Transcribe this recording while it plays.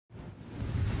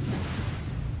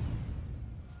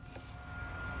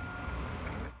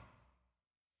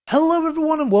Hello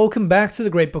everyone and welcome back to the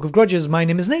Great Book of Grudges. My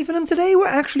name is Nathan and today we're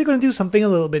actually going to do something a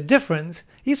little bit different.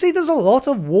 You see, there's a lot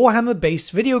of Warhammer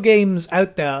based video games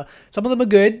out there. Some of them are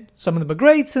good, some of them are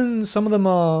great, and some of them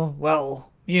are,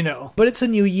 well, you know. But it's a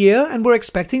new year and we're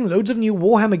expecting loads of new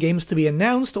Warhammer games to be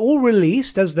announced or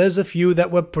released, as there's a few that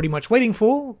we're pretty much waiting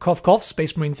for. Cough cough,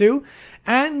 Space Marine 2.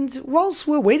 And whilst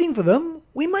we're waiting for them,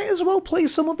 we might as well play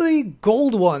some of the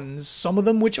gold ones, some of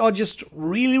them which are just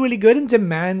really good and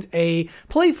demand a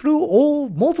playthrough or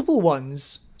multiple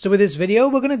ones. So with this video,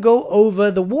 we're going to go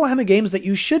over the Warhammer games that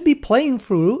you should be playing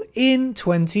through in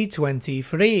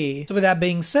 2023. So with that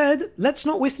being said, let's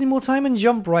not waste any more time and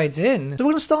jump right in. So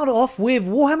we're going to start off with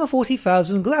Warhammer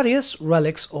 40,000 Gladius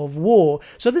Relics of War.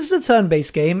 So this is a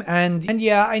turn-based game, and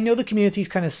yeah, I know the community's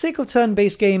kind of sick of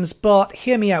turn-based games, but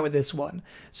hear me out with this one.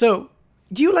 So,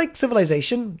 do you like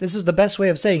Civilization? This is the best way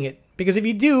of saying it. Because if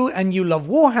you do, and you love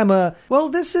Warhammer, well,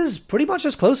 this is pretty much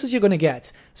as close as you're going to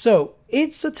get. So,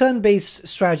 it's a turn-based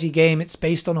strategy game, it's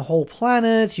based on a whole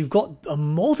planet, you've got a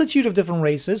multitude of different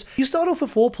races. You start off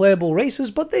with 4 playable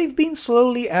races, but they've been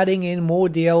slowly adding in more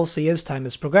DLC as time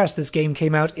has progressed. This game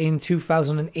came out in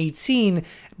 2018,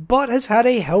 but has had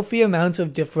a healthy amount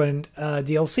of different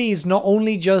DLCs, not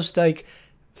only just like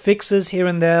fixes here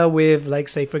and there with, like,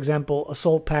 say for example,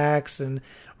 assault packs and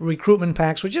recruitment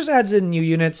packs, which just adds in new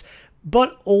units,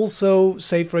 but also,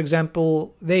 say for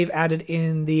example, they've added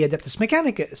in the Adeptus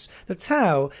Mechanicus, the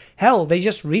Tau, hell, they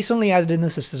just recently added in the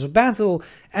Sisters of Battle,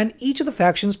 and each of the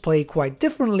factions play quite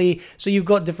differently, so you've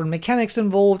got different mechanics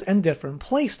involved and different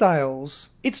playstyles.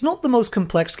 It's not the most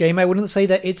complex game. I wouldn't say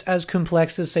that it's as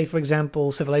complex as, say for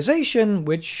example, Civilization,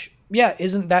 which, yeah,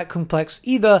 isn't that complex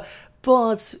either,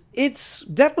 but it's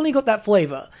definitely got that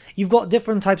flavor. You've got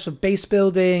different types of base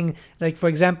building, like for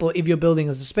example, if you're building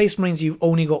as the Space Marines, you've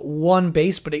only got one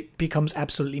base, but it becomes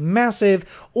absolutely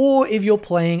massive, or if you're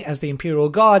playing as the Imperial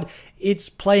Guard, it's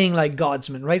playing like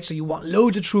Guardsmen, right? So you want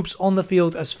loads of troops on the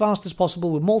field as fast as possible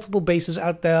with multiple bases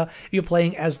out there. If you're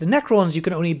playing as the Necrons, you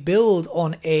can only build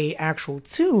on a actual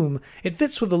tomb. It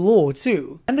fits with the lore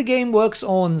too. And the game works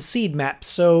on seed maps,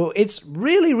 so it's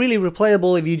really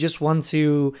replayable if you just want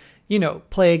to, you know,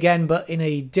 play again, but in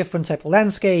a different type of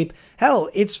landscape. Hell,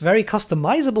 it's very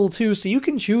customizable too, so you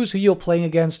can choose who you're playing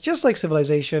against, just like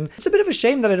Civilization. It's a bit of a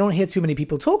shame that I don't hear too many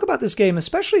people talk about this game,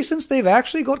 especially since they've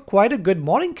actually got quite a good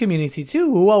modding community too,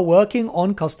 who are working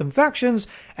on custom factions,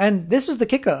 and this is the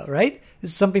kicker, right?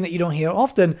 This is something that you don't hear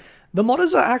often. The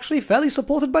modders are actually fairly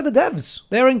supported by the devs.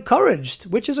 They're encouraged,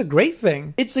 which is a great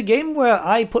thing. It's a game where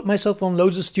I put myself on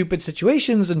loads of stupid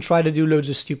situations and try to do loads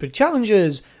of stupid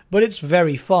challenges, but it's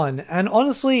very fun, and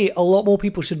honestly, a lot more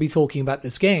people should be talking about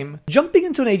this game. Jumping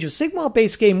into an Age of Sigmar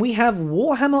based game, we have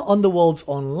Warhammer Underworlds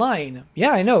Online.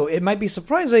 Yeah, I know, it might be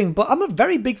surprising, but I'm a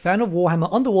very big fan of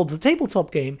Warhammer Underworlds, the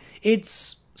tabletop game.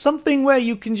 It's something where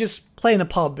you can just play in a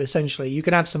pub, essentially. You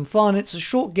can have some fun, it's a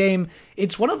short game,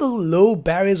 it's one of the low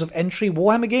barriers of entry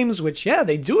Warhammer games, which, yeah,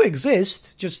 they do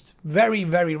exist, just very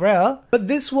rare. But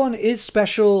this one is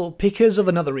special because of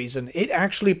another reason. It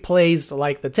actually plays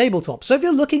like the tabletop. So if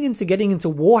you're looking into getting into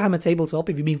Warhammer tabletop,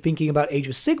 if you've been thinking about Age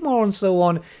of Sigmar and so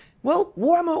on, well,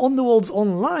 Warhammer Underworlds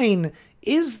Online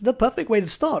is the perfect way to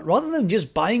start, rather than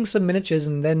just buying some miniatures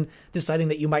and then deciding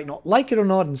that you might not like it or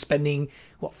not and spending,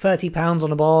 what, £30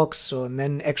 on a box and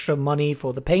then extra money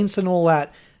for the paints and all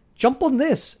that. Jump on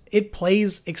this. It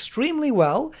plays extremely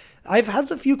well. I've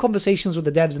had a few conversations with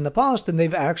the devs in the past and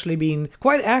they've actually been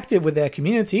quite active with their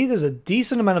community. There's a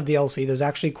decent amount of DLC, there's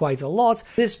actually quite a lot.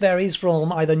 This varies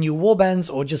from either new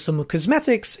warbands or just some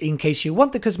cosmetics in case you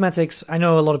want the cosmetics. I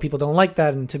know a lot of people don't like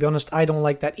that, and to be honest, I don't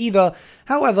like that either.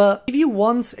 However, if you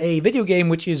want a video game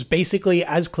which is basically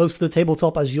as close to the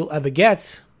tabletop as you'll ever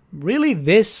get, really,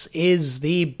 this is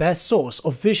the best source,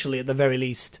 officially at the very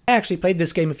least. I actually played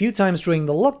this game a few times during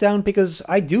the lockdown because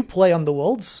I do play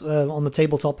Underworlds on the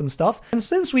tabletop and stuff. And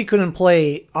since we couldn't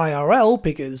play IRL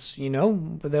because, you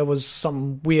know, there was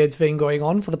some weird thing going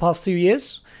on for the past 2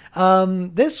 years,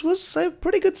 this was a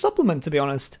pretty good supplement, to be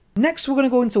honest. Next, we're going to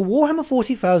go into Warhammer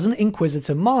 40,000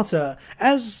 Inquisitor Martyr,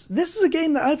 as this is a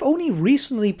game that I've only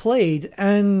recently played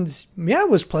and, yeah,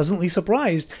 was pleasantly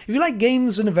surprised. If you like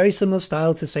games in a very similar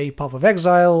style to, say, Path of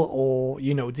Exile or,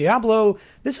 you know, Diablo,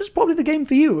 this is probably the game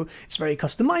for you. It's very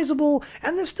customizable,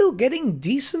 and they're still getting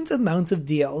decent amount of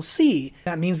DLC.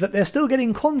 That means that they're still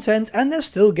getting content and they're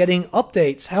still getting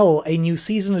updates. Hell, a new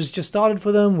season has just started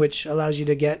for them, which allows you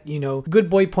to get, you know, good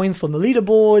boy points on the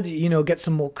leaderboard, you know, get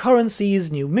some more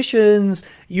currencies, new missions.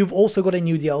 You've also got a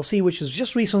new DLC which was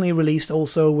just recently released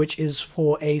also, which is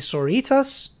for a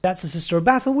Sororitas. That's a Sister of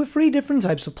Battle with 3 different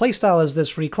types of playstyle, as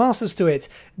there's 3 classes to it.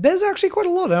 There's actually quite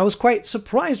a lot, and I was quite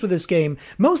surprised with this game,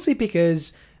 mostly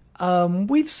because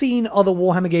We've seen other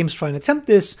Warhammer games try and attempt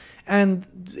this, and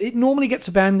it normally gets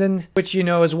abandoned, which, you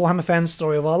know, as Warhammer fans,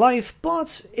 story of our life,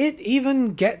 but it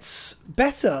even gets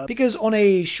better, because on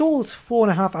a short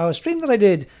 4.5 hour stream that I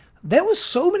did, there were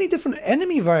so many different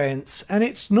enemy variants, and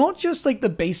it's not just like the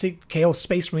basic Chaos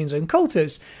Space Marines and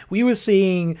Cultists. We were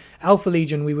seeing Alpha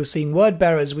Legion, we were seeing Word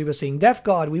Bearers, we were seeing Death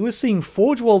Guard, we were seeing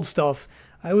Forge World stuff.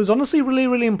 I was honestly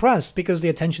really impressed because the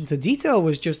attention to detail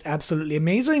was just absolutely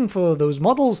amazing for those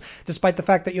models, despite the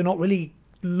fact that you're not really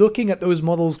looking at those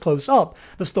models close up.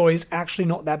 The story's actually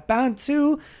not that bad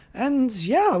too, and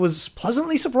yeah, I was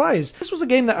pleasantly surprised. This was a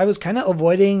game that I was kind of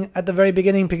avoiding at the very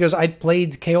beginning because I'd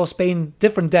played Chaos Bane,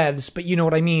 different devs, but you know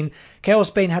what I mean. Chaos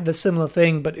Bane had the similar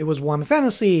thing, but it was Warhammer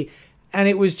Fantasy, and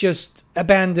it was just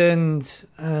abandoned.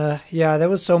 Yeah, there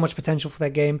was so much potential for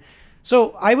that game.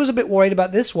 So I was a bit worried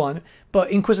about this one,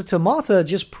 but Inquisitor Martyr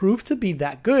just proved to be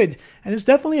that good, and it's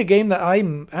definitely a game that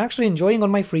I'm actually enjoying on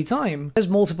my free time. There's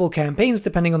multiple campaigns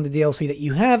depending on the DLC that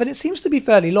you have, and it seems to be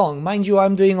fairly long. Mind you,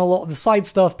 I'm doing a lot of the side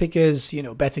stuff because, you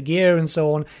know, better gear and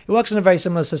so on. It works in a very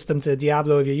similar system to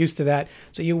Diablo if you're used to that,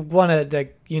 so you want to,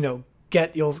 you know,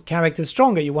 get your characters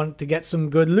stronger, you want to get some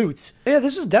good loot. Yeah,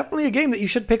 this is definitely a game that you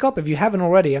should pick up if you haven't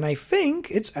already, and I think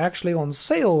it's actually on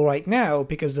sale right now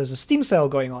because there's a Steam sale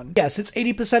going on. Yes, it's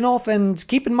 80% off, and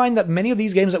keep in mind that many of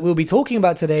these games that we'll be talking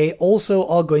about today also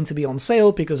are going to be on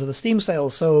sale because of the Steam sale,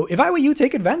 so if I were you,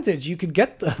 take advantage. You could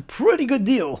get a pretty good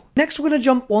deal. Next, we're going to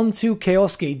jump on to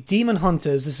Chaos Gate Demon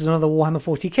Hunters. This is another Warhammer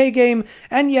 40k game,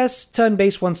 and yes,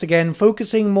 turn-based once again,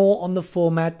 focusing more on the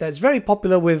format that's very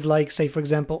popular with, like, say for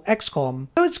example, XCOM.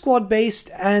 So it's squad-based,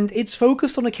 and it's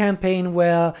focused on a campaign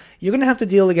where you're going to have to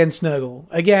deal against Nurgle.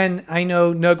 Again, I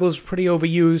know Nurgle's pretty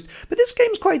overused, but this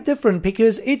game's quite different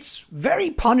because it's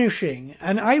very punishing,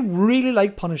 and I really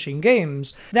like punishing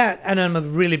games. That, and I'm a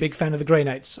really big fan of the Grey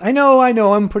Knights. I know,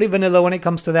 I'm pretty vanilla when it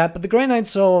comes to that, but the Grey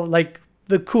Knights are, like,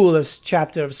 the coolest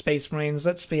chapter of Space Marines,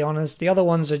 let's be honest. The other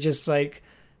ones are just, like,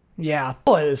 yeah,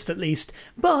 polished at least.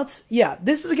 But yeah,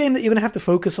 this is a game that you're going to have to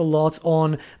focus a lot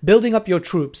on building up your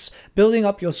troops, building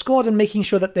up your squad, and making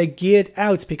sure that they're geared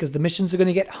out because the missions are going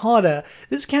to get harder.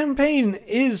 This campaign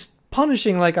is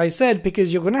punishing, like I said,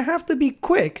 because you're going to have to be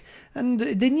quick, and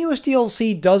the newest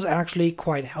DLC does actually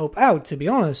quite help out, to be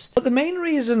honest. But the main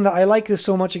reason that I like this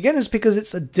so much, again, is because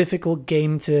it's a difficult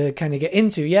game to kind of get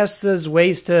into. Yes, there's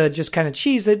ways to just kind of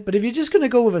cheese it, but if you're just going to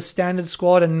go with a standard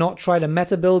squad and not try to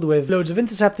meta build with loads of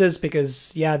interceptors,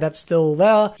 because, yeah, that's still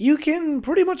there, you can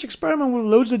pretty much experiment with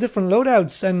loads of different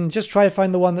loadouts and just try to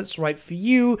find the one that's right for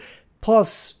you.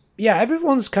 Plus, yeah,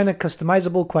 everyone's kind of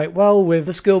customizable quite well with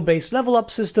the skill-based level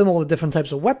up system, all the different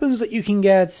types of weapons that you can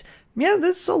get. Yeah,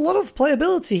 there's a lot of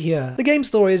playability here. The game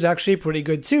story is actually pretty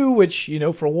good too, which, you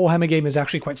know, for a Warhammer game is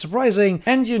actually quite surprising.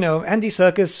 And, you know, Andy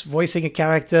Serkis voicing a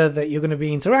character that you're going to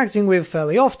be interacting with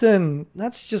fairly often,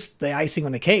 that's just the icing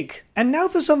on the cake. And now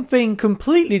for something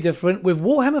completely different with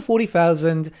Warhammer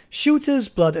 40,000 Shooters,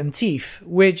 Blood and Teeth,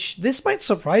 which this might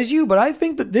surprise you, but I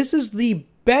think that this is the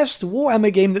best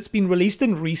Warhammer game that's been released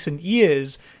in recent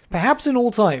years. Perhaps in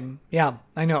all time. Yeah,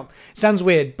 I know. Sounds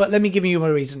weird, but let me give you my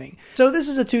reasoning. So this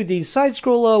is a 2D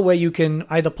side-scroller where you can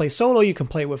either play solo, you can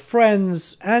play with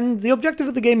friends, and the objective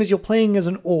of the game is you're playing as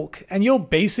an orc, and you're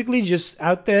basically just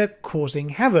out there causing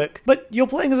havoc. But you're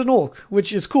playing as an orc,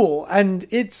 which is cool, and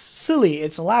it's silly,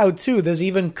 it's loud too. There's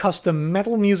even custom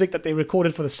metal music that they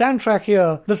recorded for the soundtrack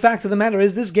here. The fact of the matter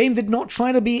is this game did not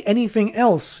try to be anything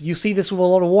else. You see this with a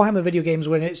lot of Warhammer video games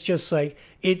when it's just like,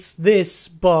 it's this,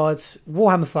 but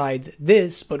Warhammer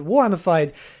this, but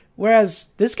Warhammer-fied. Whereas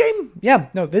this game, yeah,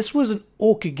 no, this was an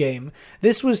orc game.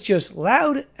 This was just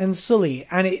loud and silly,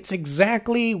 and it's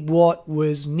exactly what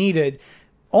was needed.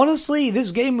 Honestly,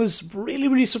 this game was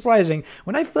really surprising.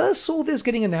 When I first saw this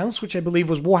getting announced, which I believe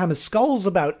was Warhammer Skulls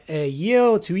about a year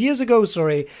or 2 years ago,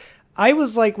 sorry, I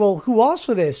was like, well, who asked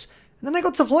for this? And then I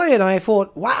got to play it and I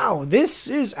thought, wow, this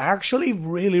is actually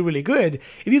really good.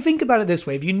 If you think about it this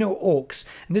way, if you know orcs,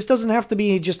 and this doesn't have to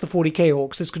be just the 40k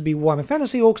orcs, this could be Warhammer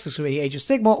Fantasy orcs, this could be Age of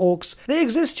Sigmar orcs, they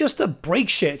exist just to break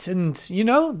shit, and you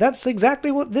know, that's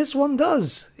exactly what this one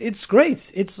does. It's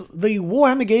great. It's the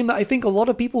Warhammer game that I think a lot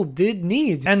of people did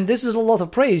need, and this is a lot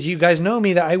of praise. You guys know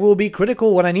me that I will be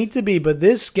critical when I need to be, but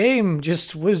this game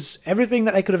just was everything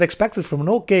that I could have expected from an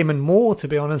orc game and more, to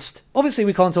be honest. Obviously,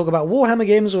 we can't talk about Warhammer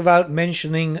games without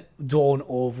mentioning Dawn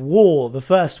of War, the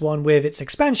first one with its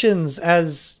expansions,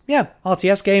 as, yeah,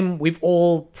 RTS game. We've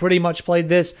all pretty much played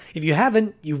this. If you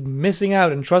haven't, you're missing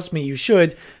out, and trust me, you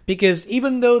should, because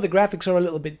even though the graphics are a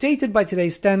little bit dated by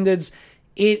today's standards,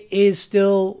 it is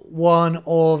still one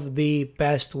of the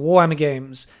best Warhammer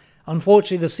games.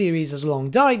 Unfortunately, the series has long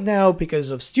died now because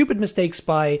of stupid mistakes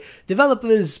by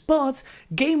developers, but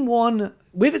Game 1,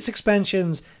 with its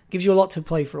expansions, gives you a lot to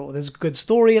play for. There's a good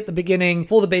story at the beginning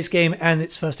for the base game and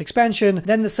its first expansion.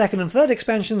 Then the second and third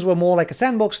expansions were more like a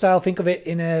sandbox style. Think of it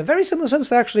in a very similar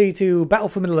sense actually to Battle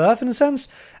for Middle-earth in a sense.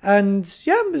 And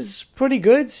yeah, it's pretty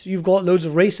good. You've got loads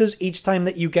of races. Each time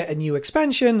that you get a new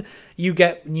expansion, you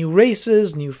get new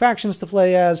races, new factions to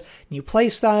play as, new play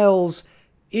styles.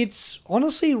 It's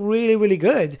honestly really, really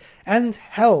good. And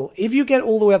hell, if you get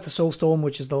all the way up to Soulstorm,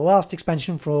 which is the last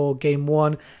expansion for Game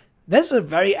 1, there's a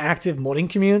very active modding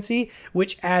community,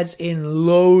 which adds in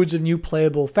loads of new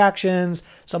playable factions.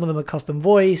 Some of them are custom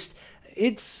voiced.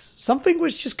 It's something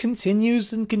which just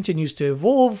continues and continues to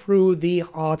evolve through the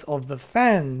heart of the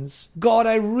fans. God,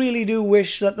 I really do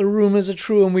wish that the rumors are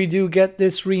true and we do get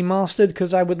this remastered,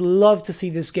 because I would love to see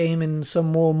this game in some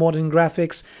more modern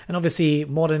graphics and obviously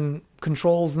modern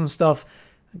controls and stuff.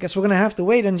 I guess we're going to have to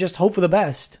wait and just hope for the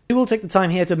best. We will take the time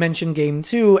here to mention Game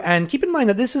 2, and keep in mind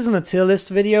that this isn't a tier list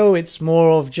video, it's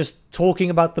more of just talking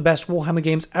about the best Warhammer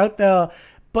games out there.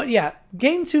 But yeah,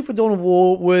 Game 2 for Dawn of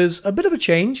War was a bit of a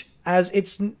change, as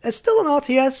it's still an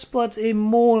RTS, but in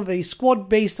more of a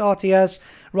squad-based RTS,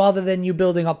 rather than you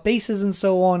building up bases and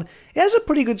so on. It has a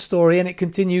pretty good story, and it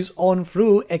continues on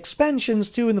through expansions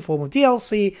too in the form of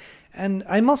DLC, and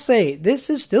I must say, this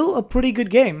is still a pretty good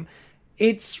game.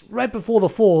 It's right before the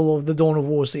fall of the Dawn of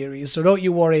War series, so don't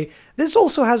you worry. This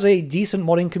also has a decent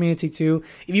modding community too.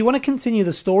 If you want to continue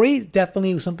the story,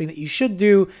 definitely something that you should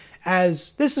do,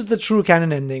 as this is the true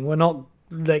canon ending. We're not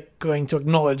going to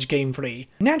acknowledge Game 3.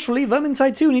 Naturally,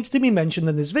 Vermintide 2 needs to be mentioned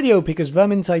in this video, because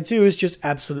Vermintide 2 is just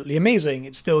absolutely amazing.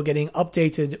 It's still getting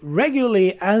updated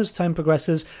regularly as time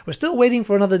progresses. We're still waiting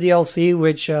for another DLC,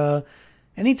 which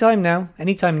anytime now.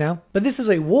 But this is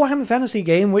a Warhammer Fantasy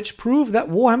game which proved that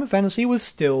Warhammer Fantasy was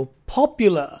still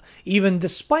popular. Even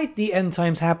despite the end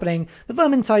times happening, the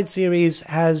Vermintide series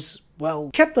has, well,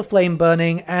 kept the flame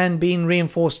burning and been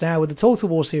reinforced now with the Total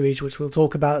War series, which we'll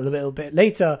talk about a little bit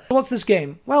later. So what's this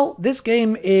game? Well, this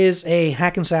game is a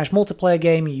hack and slash multiplayer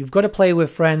game. You've got to play with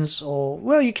friends, or,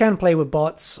 well, you can play with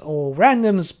bots or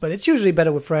randoms, but it's usually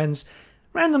better with friends.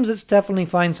 Randoms, it's definitely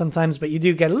fine sometimes, but you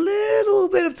do get a little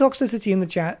bit of toxicity in the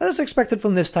chat. That's expected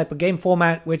from this type of game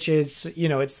format, which is, you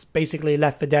know, it's basically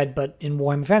Left 4 Dead, but in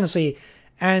Warhammer Fantasy.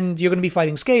 And you're going to be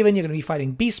fighting Skaven, you're going to be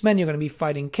fighting Beastmen, you're going to be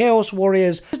fighting Chaos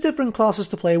Warriors. There's different classes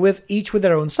to play with, each with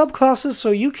their own subclasses,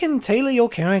 so you can tailor your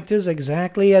characters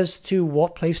exactly as to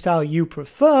what playstyle you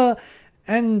prefer.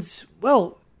 And,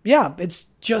 well, yeah, it's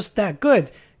just that good.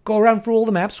 Go around through all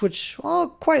the maps, which are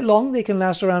quite long. They can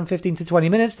last around 15 to 20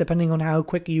 minutes, depending on how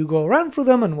quickly you go around through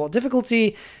them and what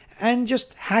difficulty, and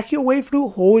just hack your way through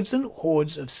hordes and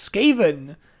hordes of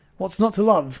Skaven. What's not to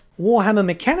love? Warhammer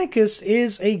Mechanicus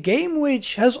is a game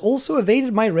which has also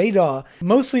evaded my radar,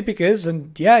 mostly because,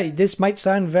 and yeah, this might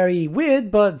sound very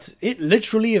weird, but it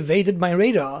literally evaded my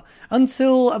radar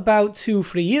until about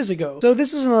 2-3 years ago. So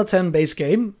this is another turn-based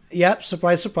game. Yep,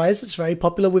 surprise, surprise, it's very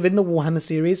popular within the Warhammer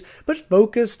series, but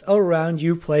focused around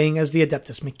you playing as the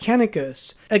Adeptus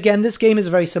Mechanicus. Again, this game is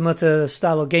very similar to the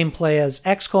style of gameplay as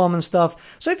XCOM and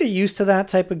stuff, so if you're used to that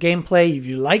type of gameplay, if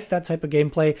you like that type of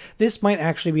gameplay, this might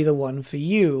actually be the one for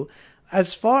you.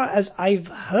 As far as I've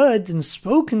heard and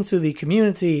spoken to the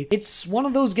community, it's one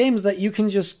of those games that you can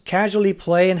just casually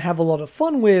play and have a lot of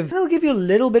fun with. And it'll give you a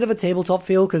little bit of a tabletop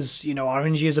feel, because, you know,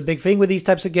 RNG is a big thing with these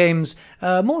types of games.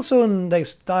 More so in the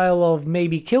style of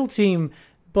maybe Kill Team.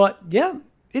 But yeah,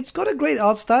 it's got a great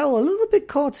art style, a little bit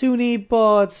cartoony,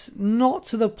 but not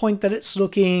to the point that it's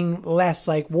looking less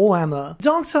like Warhammer.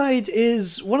 Darktide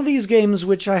is one of these games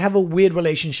which I have a weird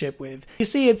relationship with. You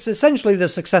see, it's essentially the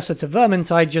successor to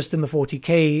Vermintide, just in the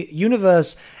 40k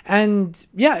universe, and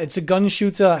yeah, it's a gun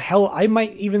shooter. Hell, I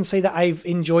might even say that I've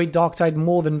enjoyed Darktide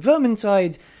more than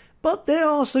Vermintide, but there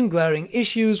are some glaring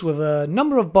issues with a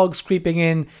number of bugs creeping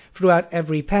in throughout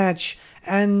every patch,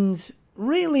 and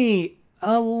really,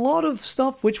 a lot of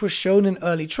stuff which was shown in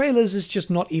early trailers is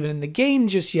just not even in the game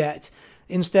just yet.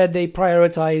 Instead, they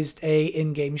prioritized a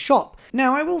in-game shop.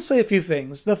 Now, I will say a few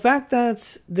things. The fact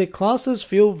that the classes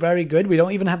feel very good, we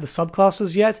don't even have the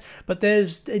subclasses yet, but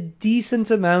there's a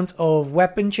decent amount of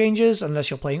weapon changes,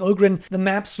 unless you're playing Ogryn. The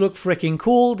maps look freaking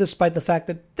cool, despite the fact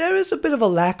that there is a bit of a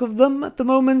lack of them at the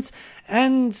moment.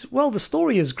 And, well, the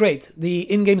story is great. The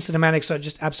in-game cinematics are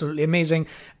just absolutely amazing.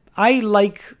 I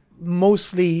like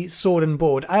mostly sword and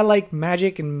board. I like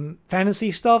magic and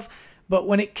fantasy stuff, but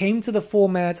when it came to the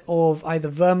format of either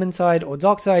Vermintide or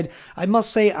Darktide, I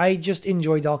must say I just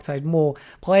enjoy Darktide more.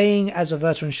 Playing as a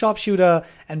veteran sharpshooter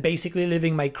and basically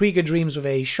living my Krieger dreams with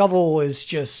a shovel is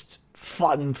just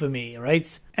fun for me,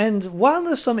 right? And while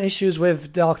there's some issues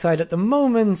with Darktide at the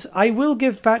moment, I will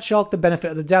give Fat Shark the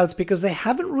benefit of the doubt because they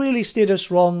haven't really steered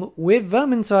us wrong with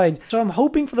Vermintide. So I'm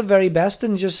hoping for the very best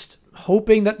and just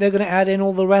hoping that they're going to add in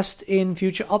all the rest in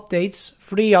future updates,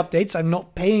 free updates. I'm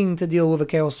not paying to deal with a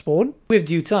Chaos Spawn with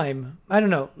due time. I don't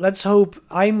know. Let's hope.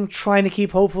 I'm trying to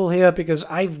keep hopeful here because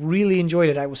I've really enjoyed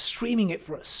it. I was streaming it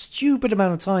for a stupid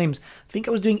amount of times. I think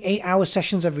I was doing 8-hour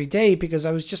sessions every day because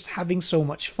I was just having so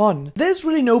much fun. There's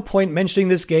really no point mentioning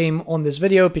this game on this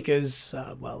video because,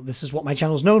 well, this is what my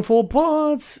channel's known for,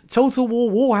 but Total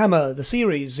War Warhammer, the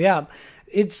series, yeah.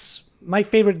 It's my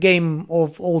favorite game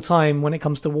of all time when it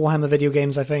comes to Warhammer video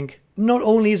games, I think. Not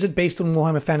only is it based on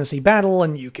Warhammer Fantasy Battle,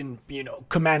 and you can, you know,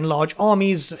 command large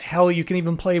armies, hell, you can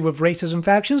even play with races and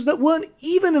factions that weren't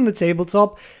even in the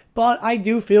tabletop, but I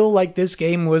do feel like this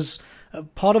game was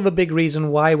part of a big reason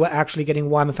why we're actually getting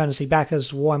Warhammer Fantasy back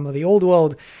as Warhammer the Old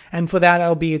World, and for that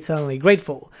I'll be eternally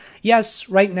grateful. Yes,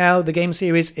 right now the game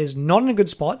series is not in a good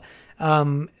spot.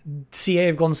 CA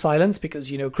have gone silent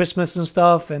because, you know, Christmas and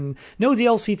stuff, and no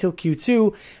DLC till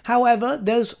Q2. However,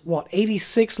 there's,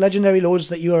 86 legendary lords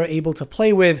that you are able to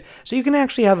play with, so you can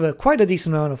actually have quite a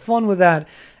decent amount of fun with that.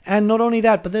 And not only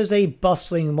that, but there's a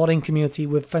bustling modding community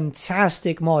with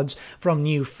fantastic mods, from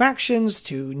new factions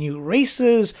to new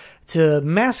races to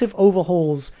massive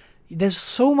overhauls. There's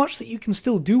so much that you can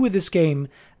still do with this game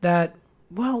that,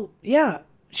 well, yeah.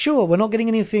 Sure, we're not getting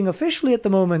anything officially at the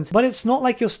moment, but it's not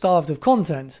like you're starved of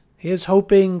content. Here's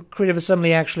hoping Creative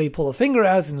Assembly actually pull a finger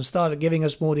out and start giving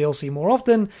us more DLC more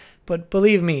often, but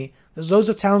believe me, there's loads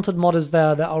of talented modders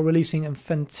there that are releasing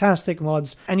fantastic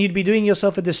mods, and you'd be doing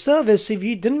yourself a disservice if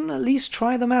you didn't at least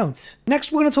try them out.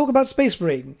 Next, we're going to talk about Space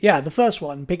Marine. Yeah, the first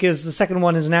one, because the second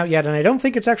one isn't out yet, and I don't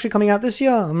think it's actually coming out this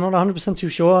year. I'm not 100% too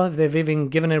sure if they've even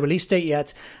given a release date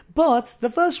yet, but the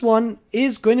first one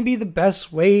is going to be the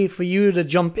best way for you to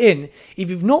jump in. If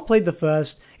you've not played the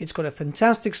first, it's got a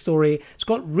fantastic story, it's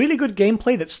got really good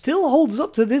gameplay that still holds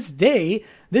up to this day.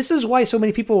 This is why so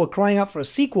many people were crying out for a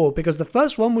sequel, because the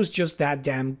first one was just that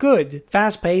damn good.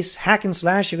 Fast-paced, hack and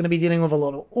slash, you're going to be dealing with a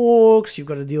lot of orcs, you've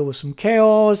got to deal with some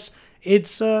chaos.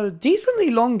 It's a decently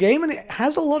long game, and it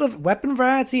has a lot of weapon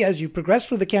variety as you progress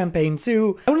through the campaign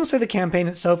too. I wouldn't say the campaign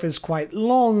itself is quite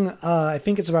long, I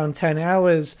think it's around 10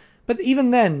 hours, but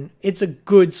even then, it's a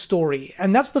good story.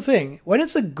 And that's the thing. When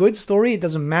it's a good story, it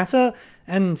doesn't matter.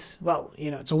 And, well, you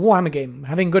know, it's a Warhammer game.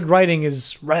 Having good writing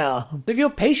is rare. If you're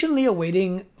patiently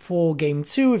awaiting for Game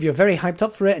 2, if you're very hyped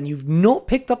up for it and you've not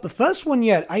picked up the first one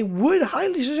yet, I would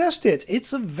highly suggest it.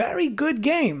 It's a very good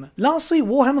game. Lastly,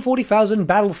 Warhammer 40,000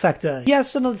 Battle Sector.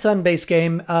 Yes, another turn-based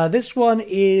game. This one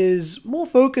is more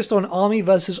focused on army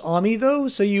versus army, though,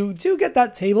 so you do get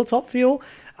that tabletop feel.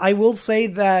 I will say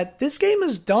that this game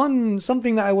has done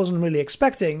something that I wasn't really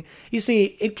expecting. You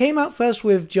see, it came out first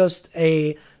with just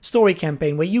a story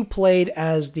campaign where you played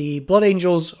as the Blood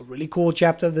Angels, a really cool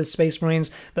chapter of the Space Marines,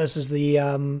 versus the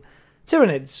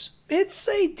Tyranids. It's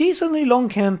a decently long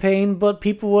campaign, but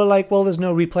people were like, well, there's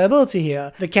no replayability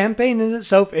here. The campaign in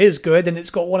itself is good, and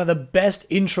it's got one of the best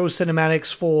intro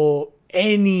cinematics for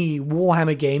any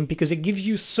Warhammer game because it gives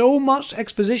you so much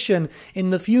exposition in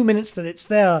the few minutes that it's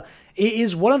there. It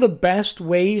is one of the best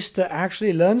ways to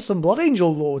actually learn some Blood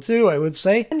Angel lore too, I would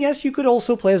say. And yes, you could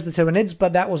also play as the Tyranids,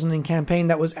 but that wasn't in campaign,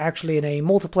 that was actually in a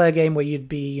multiplayer game where you'd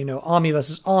be, you know, army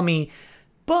versus army.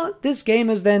 But this game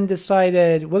has then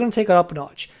decided, we're going to take it up a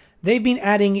notch. They've been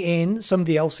adding in some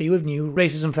DLC with new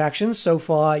races and factions. So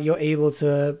far, you're able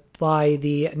to buy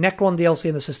the Necron DLC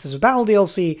and the Sisters of Battle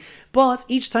DLC, but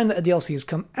each time that a DLC has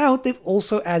come out, they've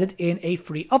also added in a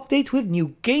free update with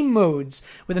new game modes.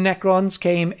 With the Necrons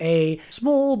came a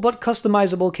small but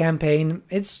customizable campaign.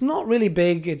 It's not really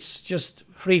big, it's just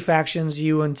 3 factions,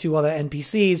 you and 2 other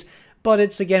NPCs, but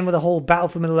it's again with a whole Battle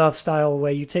for Middle-earth style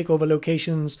where you take over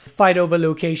locations, fight over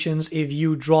locations if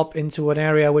you drop into an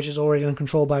area which is already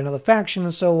controlled by another faction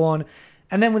and so on.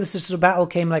 And then with the Sisters of Battle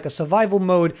came like a survival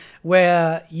mode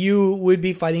where you would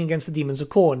be fighting against the Demons of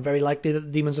Khorne. Very likely that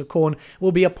the Demons of Khorne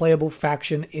will be a playable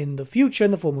faction in the future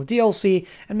in the form of DLC,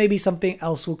 and maybe something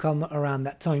else will come around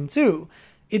that time too.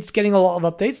 It's getting a lot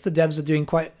of updates. The devs are doing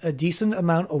quite a decent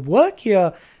amount of work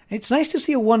here. It's nice to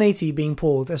see a 180 being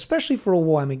pulled, especially for a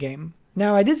Warhammer game.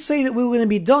 Now, I did say that we were going to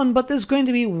be done, but there's going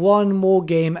to be one more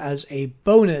game as a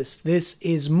bonus. This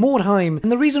is Mordheim, and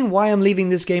the reason why I'm leaving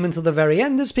this game until the very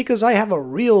end is because I have a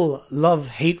real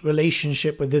love-hate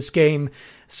relationship with this game.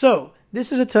 So,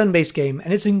 this is a turn-based game,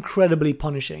 and it's incredibly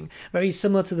punishing. Very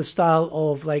similar to the style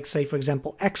of, like, say, for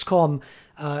example, XCOM.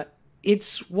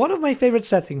 It's one of my favorite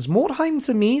settings. Mordheim,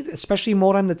 to me, especially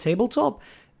Mordheim the tabletop,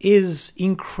 is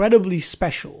incredibly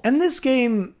special. And this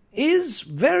game is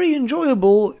very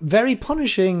enjoyable, very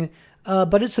punishing,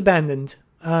 but it's abandoned.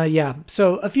 Yeah,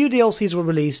 so a few DLCs were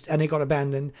released and it got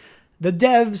abandoned. The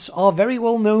devs are very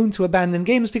well known to abandon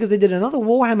games because they did another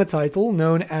Warhammer title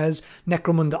known as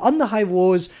Necromunda Underhive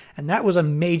Wars, and that was a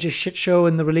major shit show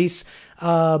in the release.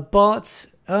 Yeah,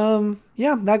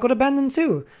 that got abandoned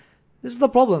too. This is the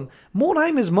problem.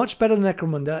 Mordheim is much better than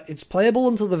Necromunda. It's playable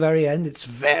until the very end. It's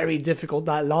very difficult.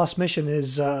 That last mission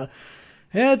is,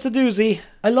 yeah, it's a doozy.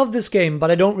 I love this game,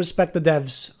 but I don't respect the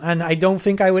devs, and I don't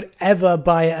think I would ever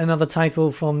buy another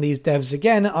title from these devs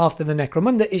again after the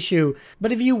Necromunda issue.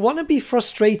 But if you want to be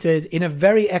frustrated in a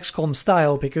very XCOM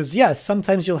style, because yes,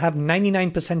 sometimes you'll have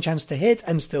 99% chance to hit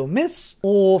and still miss,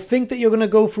 or think that you're going to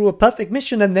go through a perfect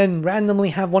mission and then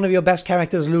randomly have one of your best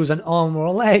characters lose an arm or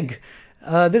a leg,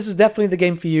 this is definitely the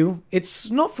game for you. It's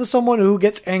not for someone who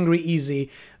gets angry easy,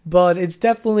 but it's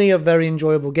definitely a very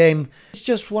enjoyable game. It's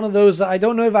just one of those that I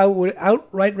don't know if I would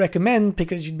outright recommend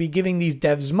because you'd be giving these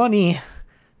devs money,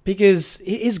 because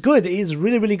it is good. It is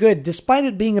really, really good, despite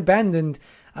it being abandoned.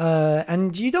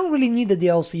 And you don't really need the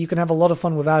DLC. You can have a lot of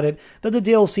fun without it. Though the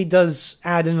DLC does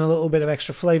add in a little bit of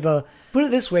extra flavor. Put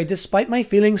it this way, despite my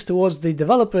feelings towards the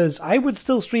developers, I would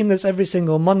still stream this every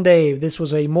single Monday. This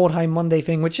was a Mordheim Monday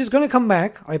thing, which is going to come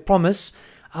back, I promise.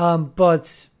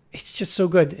 But it's just so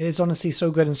good. It's honestly so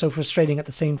good and so frustrating at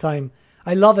the same time.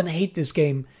 I love and hate this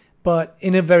game, but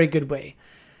in a very good way.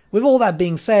 With all that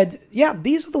being said, yeah,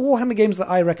 these are the Warhammer games that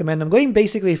I recommend. I'm going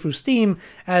basically through Steam,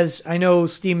 as I know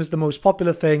Steam is the most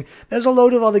popular thing. There's a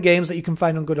load of other games that you can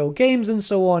find on Good Old Games and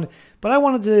so on, but I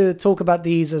wanted to talk about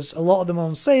these as a lot of them are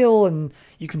on sale and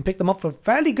you can pick them up for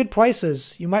fairly good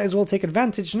prices. You might as well take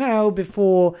advantage now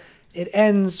before it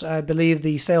ends. I believe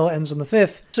the sale ends on the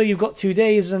 5th. So you've got 2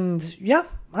 days, and yeah,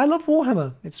 I love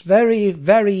Warhammer. It's very,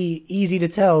 very easy to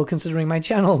tell considering my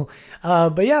channel.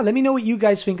 But yeah, let me know what you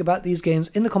guys think about these games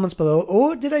in the comments below.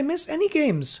 Or did I miss any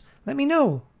games? Let me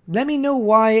know. Let me know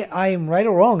why I'm right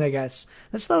or wrong, I guess.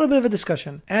 Let's start a bit of a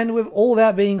discussion. And with all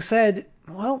that being said,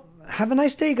 well, have a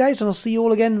nice day, guys, and I'll see you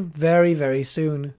all again very, very soon.